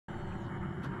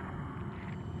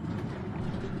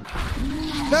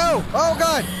No! Oh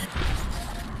god!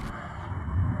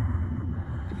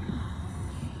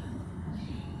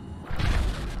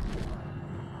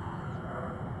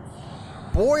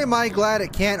 Boy, am I glad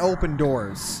it can't open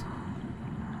doors.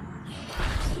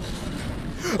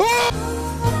 Oh!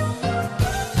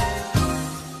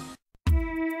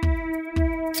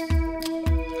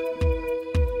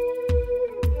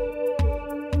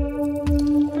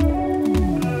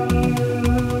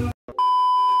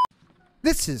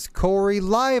 This is Corey,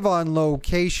 live on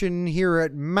location here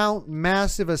at Mount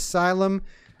Massive Asylum.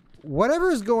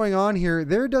 Whatever is going on here,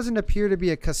 there doesn't appear to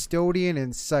be a custodian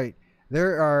in sight.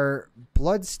 There are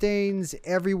bloodstains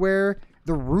everywhere.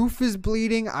 The roof is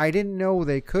bleeding. I didn't know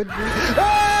they could bleed.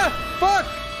 Ah! Fuck!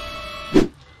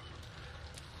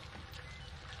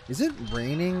 Is it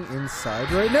raining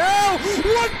inside right now?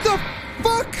 What the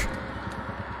fuck?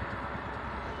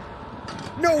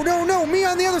 No, no, no! Me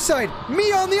on the other side!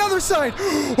 Me on the other side!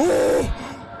 Oh!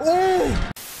 Oh!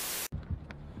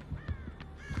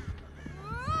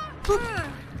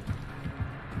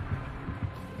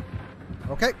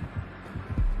 Okay.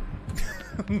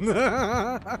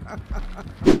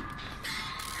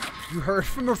 You heard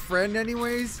from a friend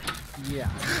anyways? Yeah.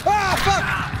 Ah, fuck!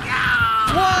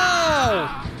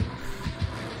 Wow!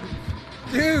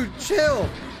 Dude, chill!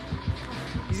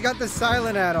 He's got the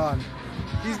silent add-on.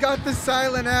 He's got the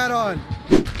silent add-on.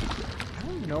 I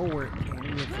don't know where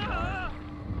any of them are.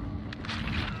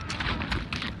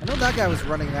 I know that guy was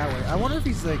running that way. I wonder if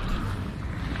he's like...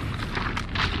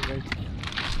 Right.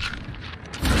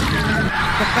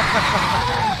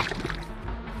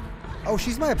 Oh,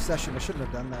 she's my obsession. I shouldn't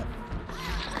have done that.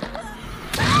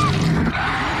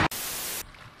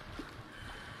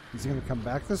 Is he gonna come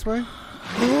back this way?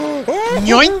 Oh,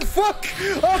 yoink! Fuck!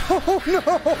 Oh no!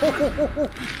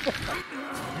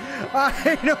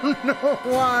 I don't know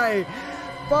why.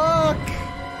 Fuck!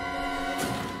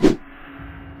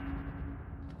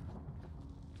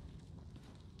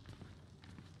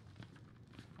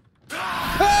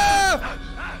 Ah!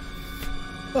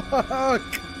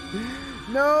 Fuck!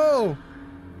 No!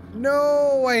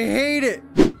 No! I hate it!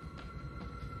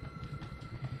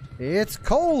 It's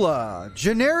cola!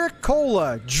 Generic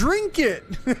cola! Drink it!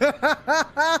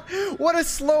 What a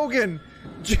slogan!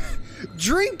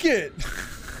 Drink it!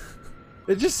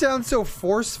 It just sounds so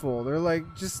forceful. They're like,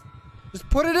 just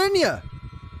put it in you.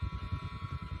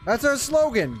 That's our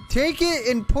slogan. Take it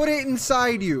and put it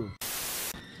inside you.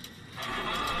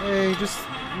 Hey, just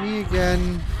me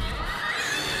again.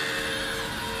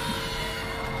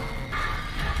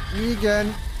 Me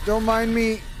again. Don't mind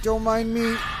me. Don't mind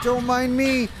me. Don't mind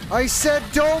me. I said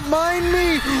don't mind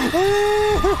me.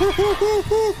 Ooh.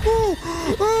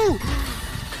 Ooh.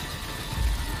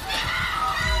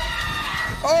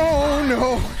 Oh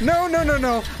no. No, no, no,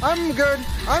 no. I'm good.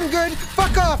 I'm good.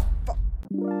 Fuck off.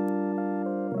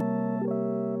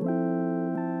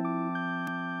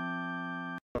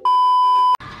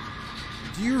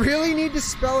 Do you really need to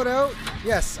spell it out?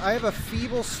 Yes, I have a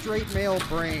feeble straight male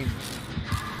brain.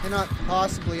 Cannot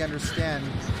possibly understand.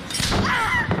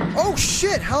 Oh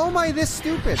shit! How am I this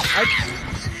stupid? I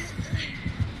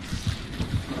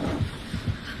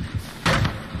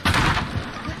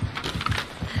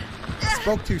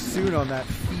spoke too soon on that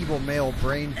feeble male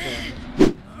brain thing.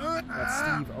 That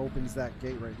Steve opens that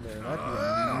gate right there. That'd be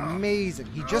amazing.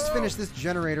 He just finished this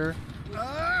generator.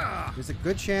 There's a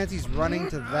good chance he's running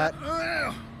to that.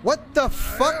 What the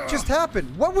fuck just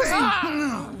happened? What was he?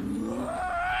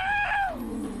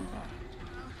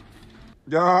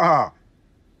 Yeah,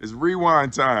 it's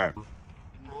rewind time.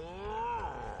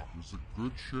 There's a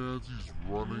good chance he's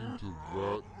running to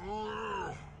that.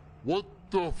 What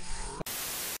the f?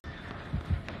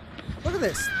 Look at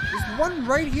this. There's one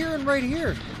right here and right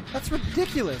here. That's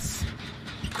ridiculous.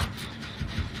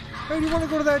 Hey, do you want to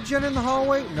go to that gen in the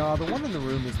hallway? No, the one in the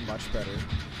room is much better.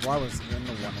 Well, I was in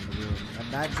the one in the room. And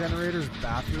that generator's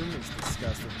bathroom is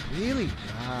disgusting. Really?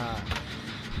 Ah.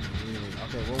 Really?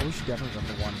 Okay, well, we should definitely run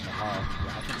the one in the hall.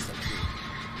 Yeah, I think so too.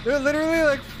 They're literally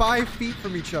like 5 feet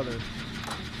from each other.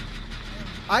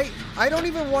 I don't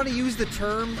even want to use the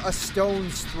term a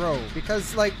stone's throw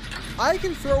because, like, I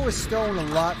can throw a stone a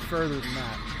lot further than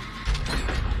that.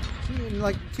 In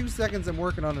like 2 seconds, I'm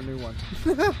working on a new one.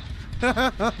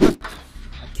 I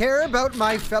care about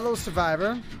my fellow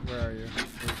survivor. Where are you? Where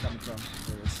are you coming from?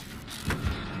 There it is.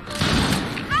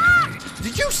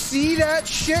 Did you see that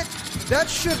shit? That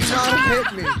should not have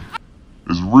hit me.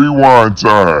 It's rewind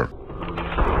time.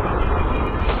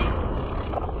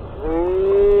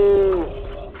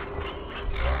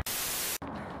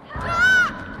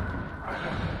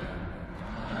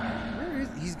 Where is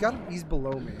he's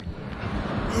below me.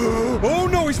 Oh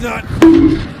no, he's not.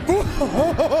 Oh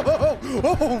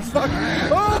fuck.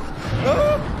 Fuck.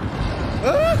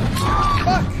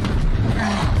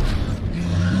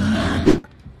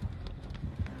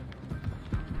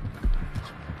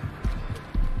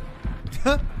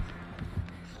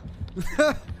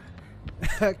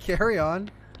 Carry on.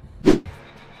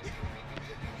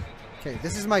 Okay,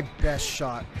 this is my best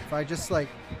shot. If I just like...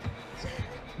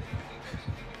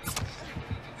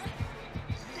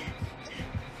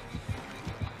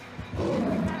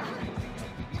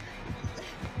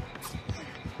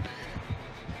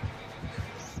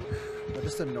 I'll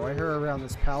just annoy her around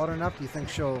this pallet enough. Do you think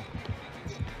she'll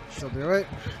do it?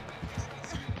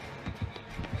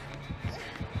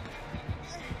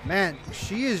 Man,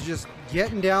 she is just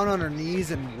getting down on her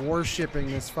knees and worshipping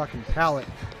this fucking pallet.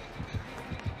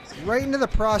 Right into the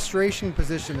prostration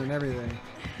position and everything.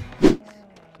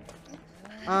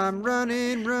 I'm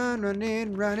running,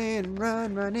 running.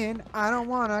 I don't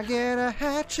want to get a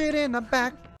hatchet in the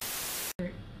back.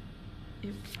 It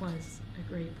was a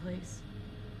great place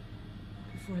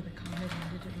before the comet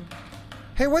ended it all.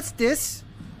 Hey, what's this?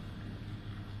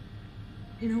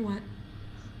 You know what?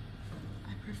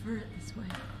 I prefer it this way.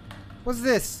 What's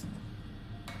this?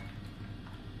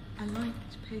 I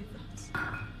liked pathos.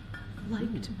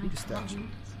 Liked my statue.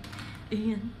 colleagues.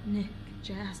 Ian, Nick,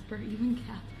 Jasper, even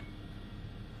Catherine.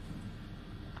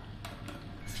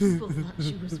 People thought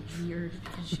she was weird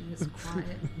because she was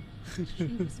quiet. She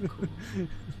was cool.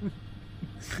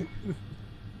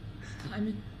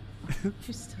 Simon,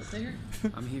 you still there?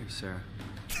 I'm here, Sarah.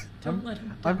 Don't let him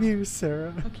down. I'm here,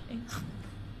 Sarah. Okay.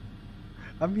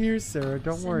 I'm here, Sarah.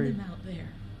 Don't worry. Send him out there.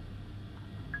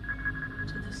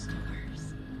 To the stars.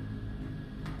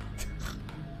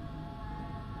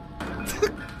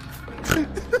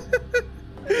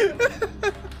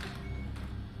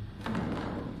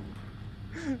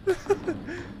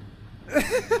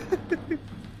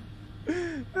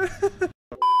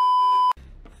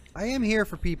 I am here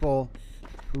for people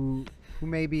who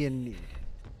may be in need.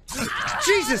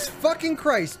 Jesus fucking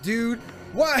Christ, dude!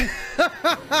 What?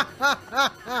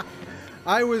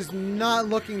 I was not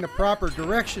looking the proper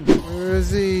direction. Where is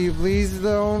he? Please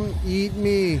don't eat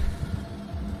me.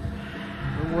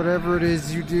 Or whatever it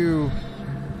is you do.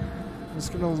 I'm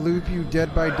just gonna loop you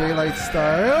Dead by Daylight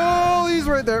style. Oh, he's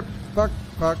right there. Fuck,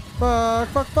 fuck, fuck,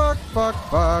 fuck, fuck, fuck,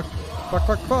 fuck. Fuck,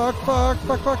 fuck, fuck, fuck,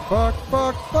 fuck, fuck, fuck,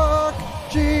 fuck, fuck.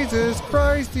 Jesus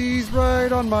Christ, he's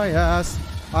right on my ass.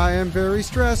 I am very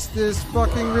stressed. This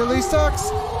fucking really sucks.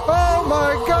 Oh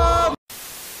my god!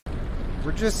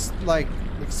 We're just, like,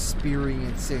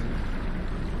 experiencing.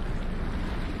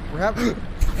 We're having...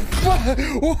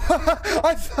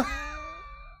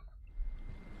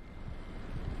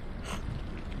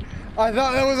 I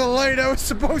thought that was a light I was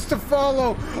supposed to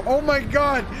follow. Oh my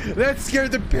god, that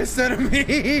scared the piss out of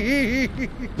me.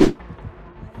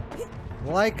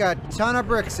 Like a ton of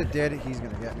bricks it did. He's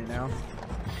gonna get me now.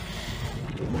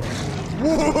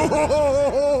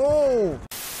 Whoa!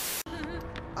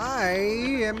 I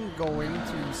am going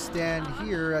to stand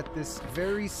here at this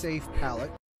very safe pallet.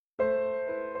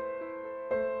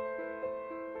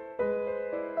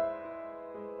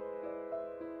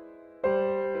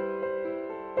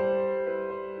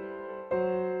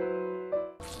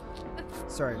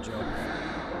 Sorry, Jill.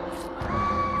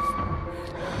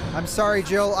 I'm sorry,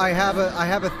 Jill. I have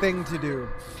a thing to do.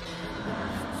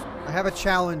 I have a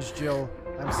challenge, Jill.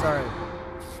 I'm sorry.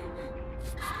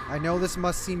 I know this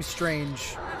must seem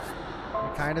strange.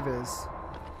 It kind of is.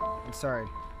 I'm sorry.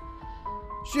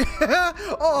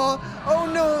 Oh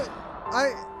no.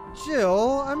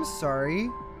 Jill, I'm sorry.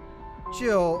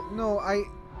 Jill, no,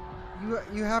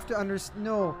 you have to understand.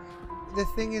 No, the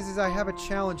thing is I have a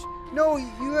challenge. No,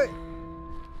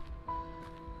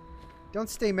 don't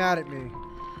stay mad at me.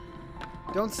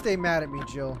 Don't stay mad at me,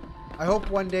 Jill. I hope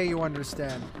one day you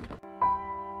understand.